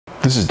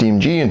this is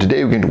DMG, and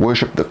today we're going to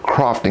worship the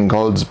crafting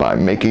gods by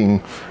making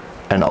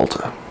an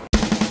altar.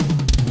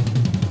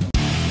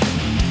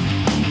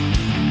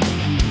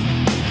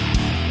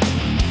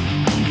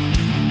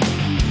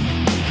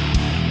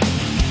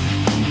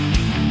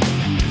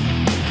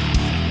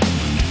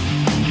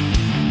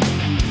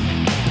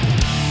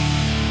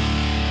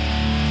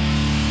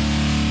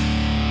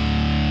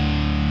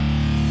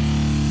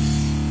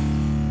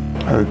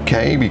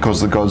 Okay,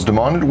 because the gods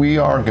demanded, we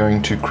are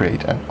going to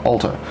create an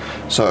altar.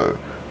 So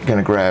you're going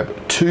to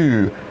grab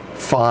two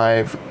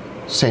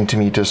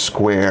 5-centimeter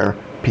square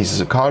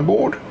pieces of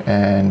cardboard,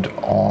 and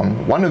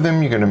on one of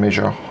them you're going to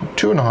measure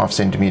 2.5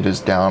 centimeters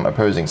down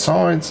opposing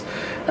sides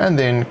and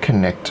then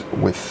connect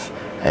with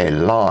a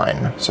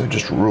line. So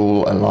just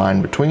rule a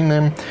line between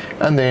them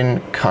and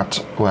then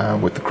cut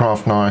with the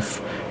craft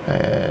knife,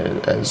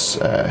 as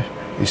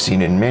you've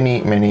seen in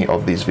many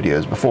of these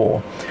videos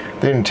before.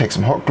 Then take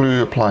some hot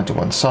glue, apply it to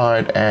one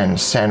side and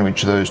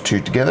sandwich those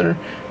two together.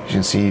 As you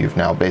can see, you've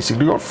now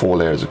basically got 4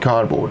 layers of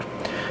cardboard.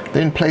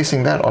 Then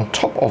placing that on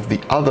top of the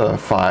other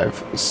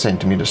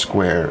 5-centimeter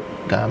square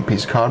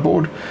piece of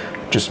cardboard,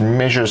 just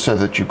measure so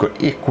that you've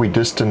got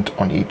equidistant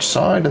on each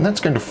side, and that's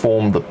going to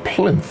form the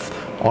plinth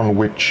on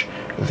which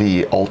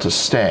the altar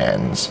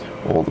stands,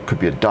 or there could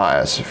be a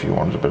dais if you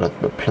wanted, but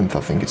a plinth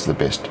I think is the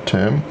best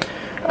term.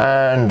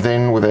 And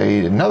then with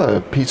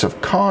another piece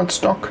of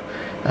cardstock,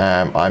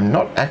 I'm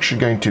not actually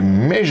going to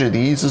measure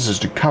these. This is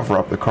to cover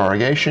up the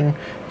corrugation.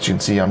 As you can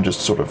see, I'm just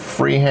sort of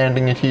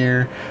freehanding it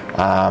here,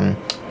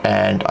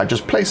 and I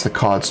just place the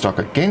cardstock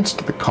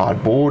against the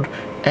cardboard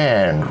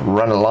and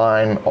run a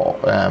line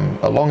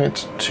along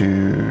it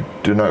to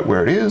denote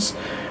where it is,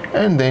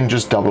 and then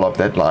just double up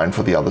that line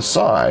for the other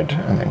side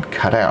and then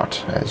cut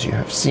out as you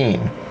have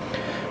seen.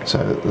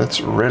 So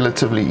that's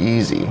relatively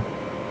easy,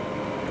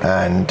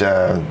 and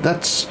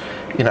that's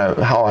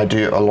how I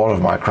do a lot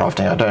of my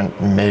crafting. I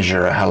don't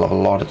measure a hell of a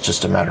lot. It's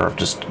just a matter of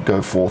just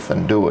go forth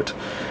and do it.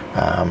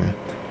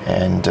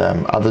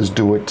 Others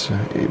do it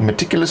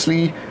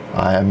meticulously.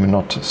 I am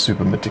not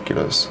super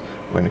meticulous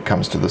when it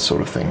comes to this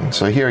sort of thing.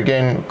 So here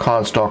again,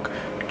 cardstock,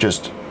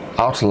 just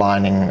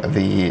outlining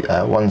the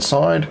one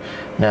side.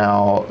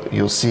 Now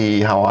you'll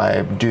see how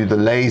I do the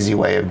lazy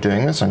way of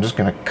doing this. I'm just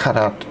going to cut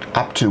out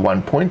up to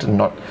one point and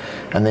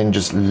then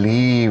just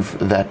leave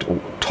that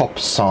top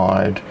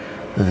side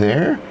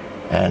there.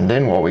 And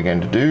then what we're going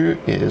to do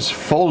is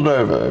fold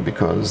over,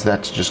 because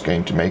that's just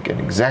going to make an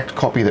exact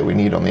copy that we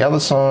need on the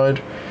other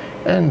side.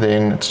 And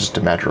then it's just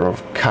a matter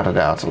of cut it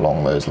out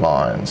along those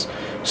lines.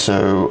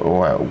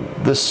 So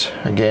this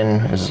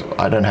again is,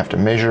 I don't have to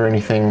measure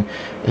anything.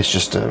 It's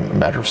just a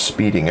matter of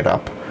speeding it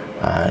up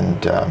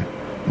and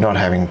not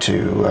having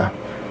to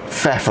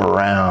faff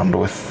around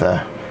with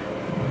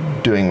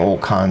doing all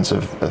kinds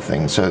of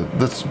things. So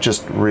that's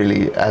just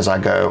really, as I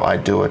go, I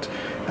do it.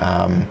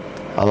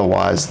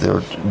 Otherwise there'll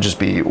just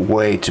be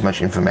way too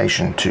much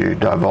information to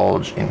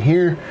divulge in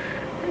here,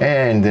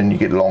 and then you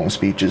get long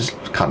speeches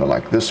kind of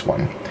like this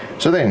one.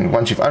 So then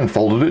once you've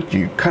unfolded it,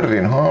 you cut it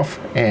in half,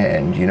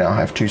 and you now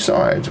have 2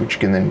 sides which you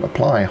can then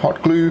apply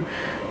hot glue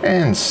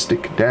and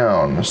stick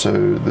down.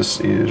 So this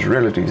is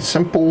relatively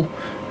simple,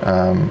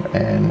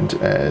 and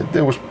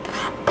that was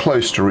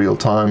close to real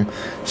time,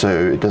 so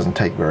it doesn't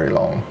take very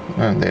long.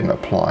 And then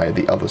apply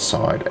the other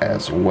side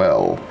as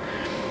well.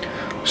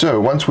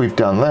 So once we've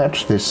done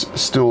that, there's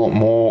still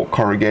more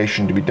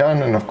corrugation to be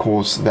done, and of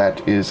course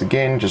that is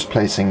again just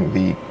placing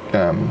the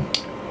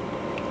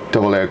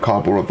double layer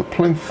cardboard of the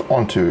plinth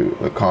onto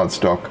the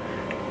cardstock,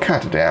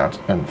 cut it out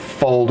and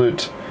fold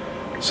it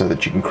so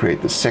that you can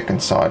create the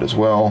second side as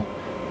well.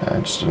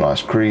 Just a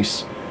nice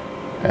crease,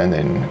 and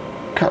then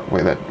cut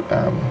where that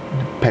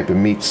paper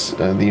meets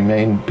the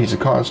main piece of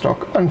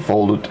cardstock,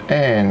 unfold it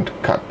and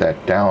cut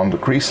that down the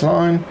crease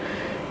line,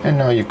 and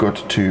now you've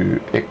got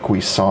 2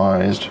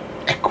 equisized,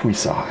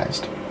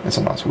 that's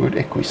a nice word,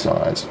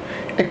 equisized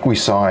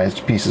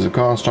pieces of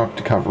cardstock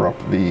to cover up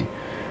the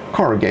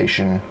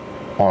corrugation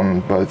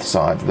on both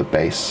sides of the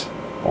base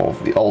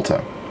of the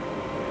altar.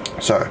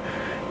 So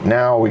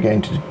now we're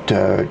going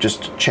to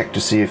just check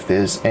to see if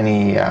there's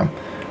any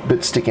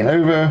bits sticking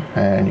over,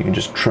 and you can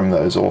just trim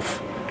those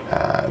off.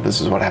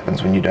 This is what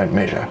happens when you don't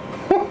measure.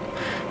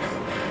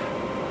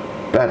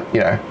 But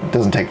it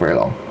doesn't take very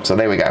long. So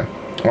there we go.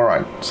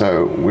 Alright,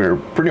 so we're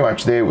pretty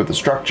much there with the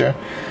structure.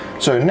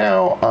 So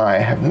now I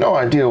have no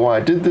idea why I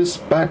did this,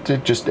 but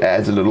it just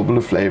adds a little bit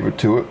of flavor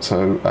to it,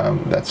 so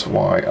that's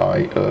why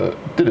I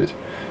did it.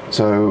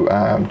 So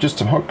just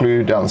some hot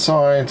glue down the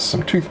sides,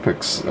 some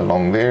toothpicks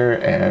along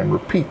there, and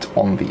repeat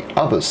on the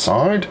other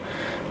side.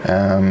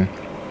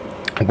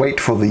 Wait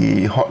for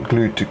the hot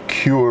glue to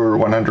cure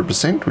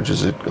 100%, which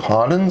is it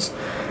hardens,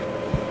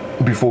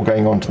 before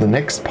going on to the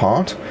next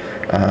part,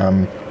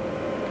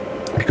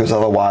 because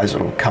otherwise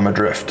it'll come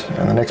adrift.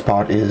 And the next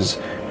part is,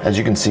 as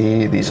you can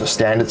see, these are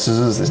standard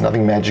scissors. There's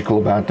nothing magical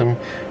about them.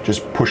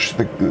 Just push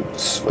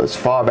as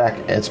far back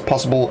as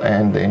possible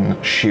and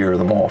then shear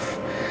them off.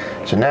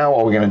 So now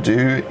what we're going to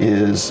do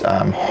is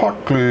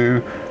hot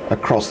glue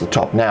across the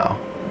top. Now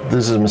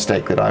this is a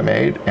mistake that I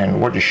made,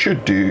 and what you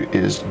should do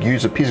is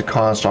use a piece of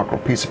cardstock or a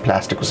piece of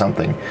plastic or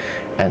something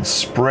and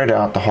spread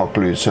out the hot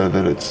glue so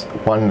that it's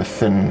one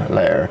thin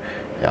layer.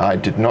 I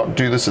did not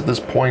do this at this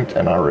point,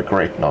 and I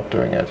regret not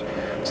doing it.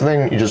 So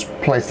then you just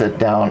place that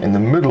down in the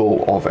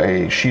middle of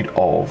a sheet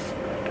of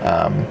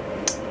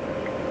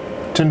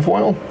tin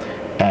foil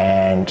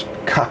and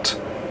cut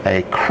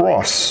a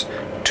cross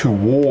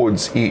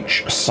towards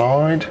each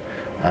side,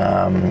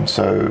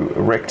 so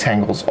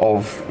rectangles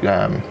of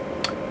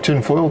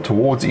tin foil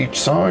towards each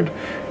side.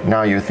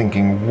 Now you're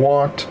thinking,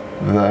 what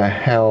the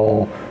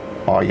hell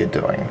are you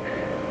doing?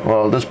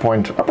 Well, at this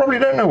point I probably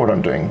don't know what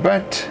I'm doing,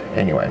 but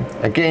anyway,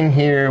 again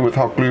here with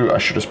hot glue I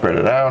should have spread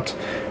it out.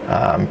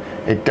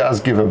 It does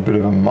give a bit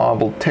of a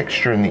marbled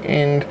texture in the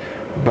end,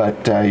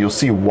 but you'll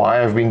see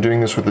why I've been doing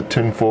this with the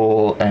tin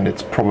foil, and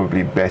it's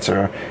probably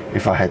better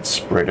if I had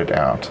spread it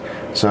out.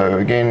 So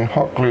again,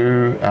 hot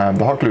glue,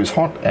 the hot glue is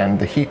hot and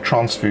the heat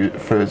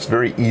transfers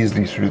very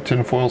easily through the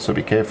tin foil, so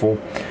be careful,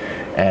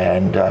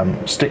 and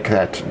stick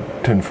that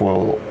tin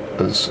foil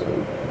as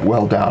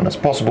well down as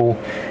possible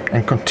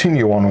and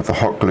continue on with the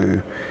hot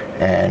glue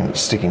and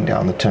sticking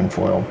down the tin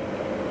foil.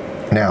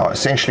 Now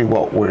essentially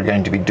what we're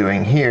going to be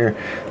doing here,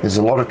 there's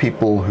a lot of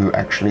people who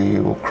actually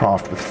will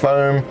craft with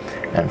foam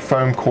and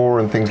foam core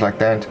and things like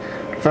that.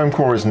 Foam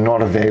core is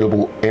not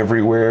available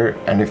everywhere,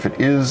 and if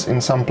it is in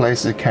some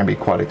places it can be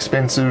quite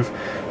expensive.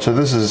 So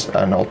this is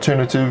an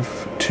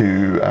alternative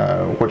to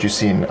what you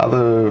see in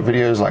other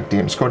videos like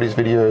DM Scotty's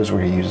videos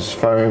where he uses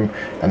foam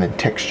and then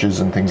textures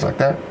and things like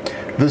that.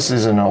 This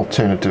is an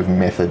alternative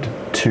method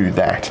to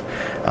that.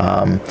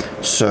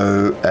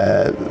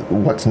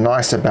 What's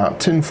nice about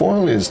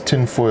tinfoil is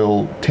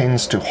tinfoil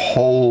tends to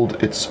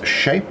hold its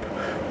shape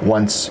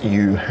once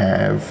you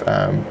have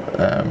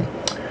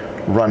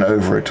run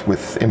over it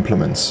with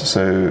implements.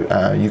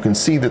 So you can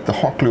see that the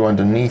hot glue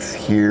underneath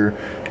here,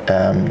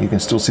 you can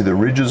still see the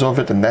ridges of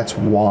it, and that's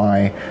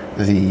why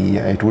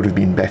it would have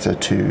been better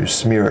to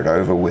smear it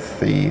over with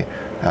the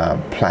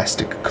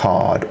plastic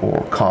card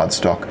or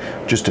cardstock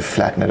just to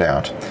flatten it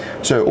out.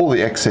 So all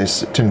the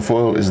excess tin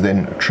foil is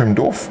then trimmed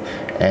off,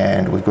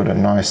 and we've got a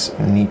nice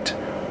neat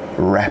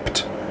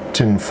wrapped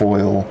tin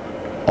foil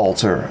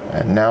altar.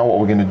 And now what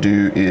we're going to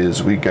do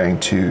is we're going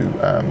to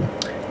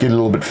get a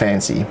little bit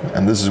fancy,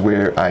 and this is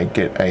where I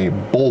get a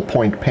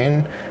ballpoint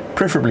pen,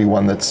 preferably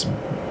one that's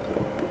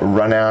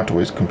run out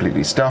or is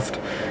completely stuffed,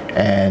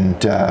 and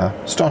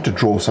start to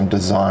draw some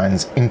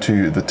designs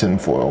into the tin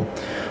foil.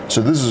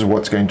 So this is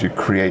what's going to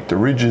create the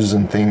ridges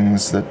and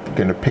things that are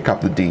going to pick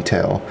up the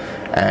detail,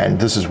 and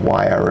this is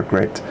why I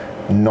regret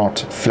not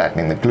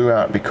flattening the glue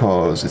out,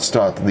 because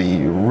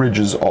the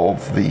ridges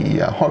of the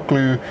hot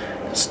glue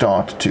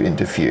start to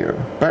interfere.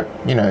 But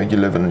you know, you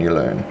live and you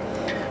learn.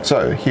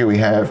 So here we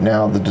have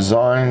now the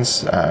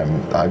designs.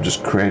 I've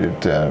just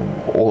created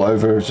all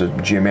over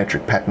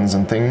geometric patterns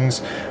and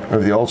things over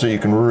the altar. You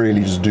can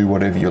really just do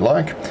whatever you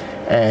like.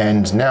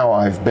 And now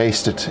I've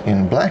based it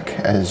in black,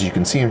 as you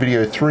can see in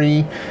video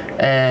 3,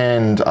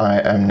 and I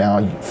am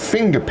now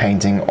finger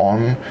painting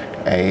on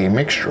a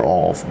mixture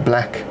of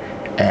black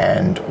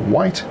and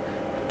white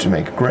to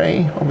make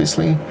grey,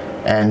 obviously,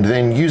 and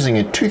then using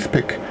a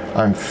toothpick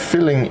I'm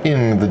filling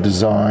in the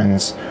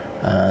designs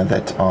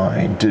that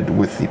I did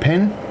with the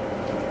pen.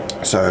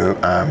 So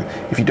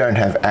if you don't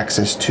have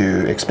access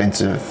to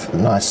expensive,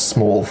 nice,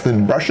 small,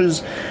 thin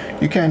brushes,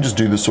 you can just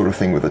do this sort of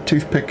thing with a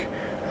toothpick.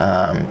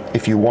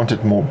 If you want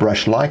it more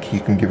brush-like, you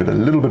can give it a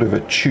little bit of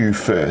a chew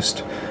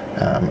first,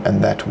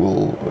 and that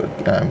will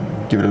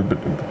give it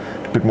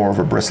a bit more of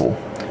a bristle.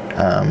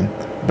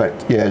 But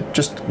yeah,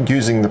 just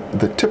using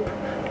the tip,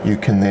 you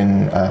can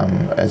then,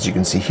 as you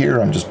can see here,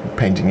 I'm just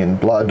painting in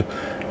blood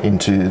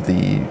into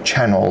the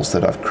channels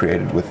that I've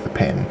created with the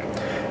pen,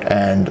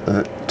 and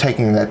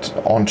taking that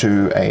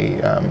onto a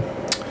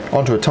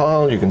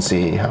tile. You can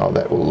see how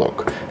that will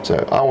look. So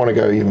I want to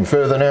go even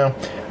further now.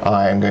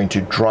 I am going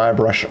to dry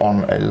brush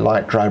on a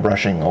light dry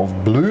brushing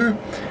of blue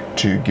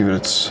to give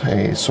it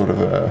a sort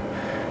of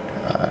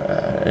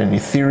an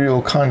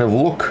ethereal kind of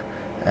look,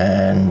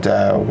 and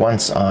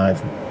once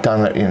I've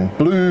done it in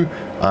blue,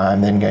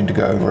 I'm then going to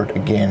go over it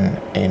again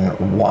in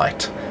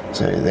white.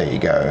 So there you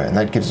go, and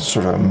that gives it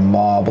sort of a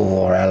marble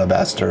or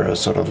alabaster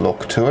sort of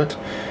look to it,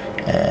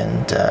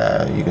 and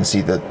you can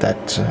see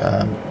that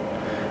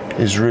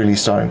is really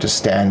starting to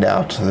stand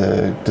out,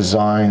 the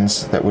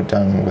designs that were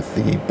done with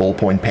the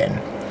ballpoint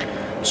pen.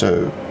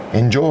 So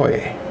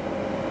enjoy.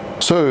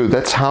 So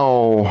that's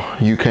how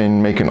you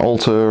can make an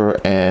altar,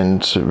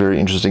 and very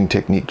interesting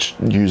techniques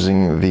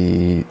using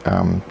the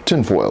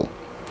tin foil.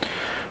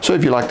 So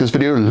if you like this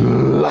video,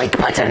 like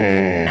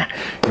button.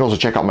 You can also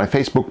check out my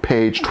Facebook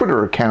page,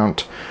 Twitter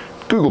account,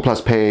 Google Plus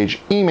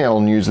page, email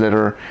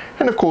newsletter,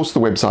 and of course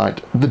the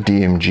website,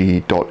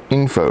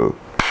 thedmg.info.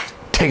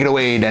 Take it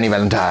away, Danny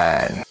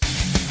Valentine.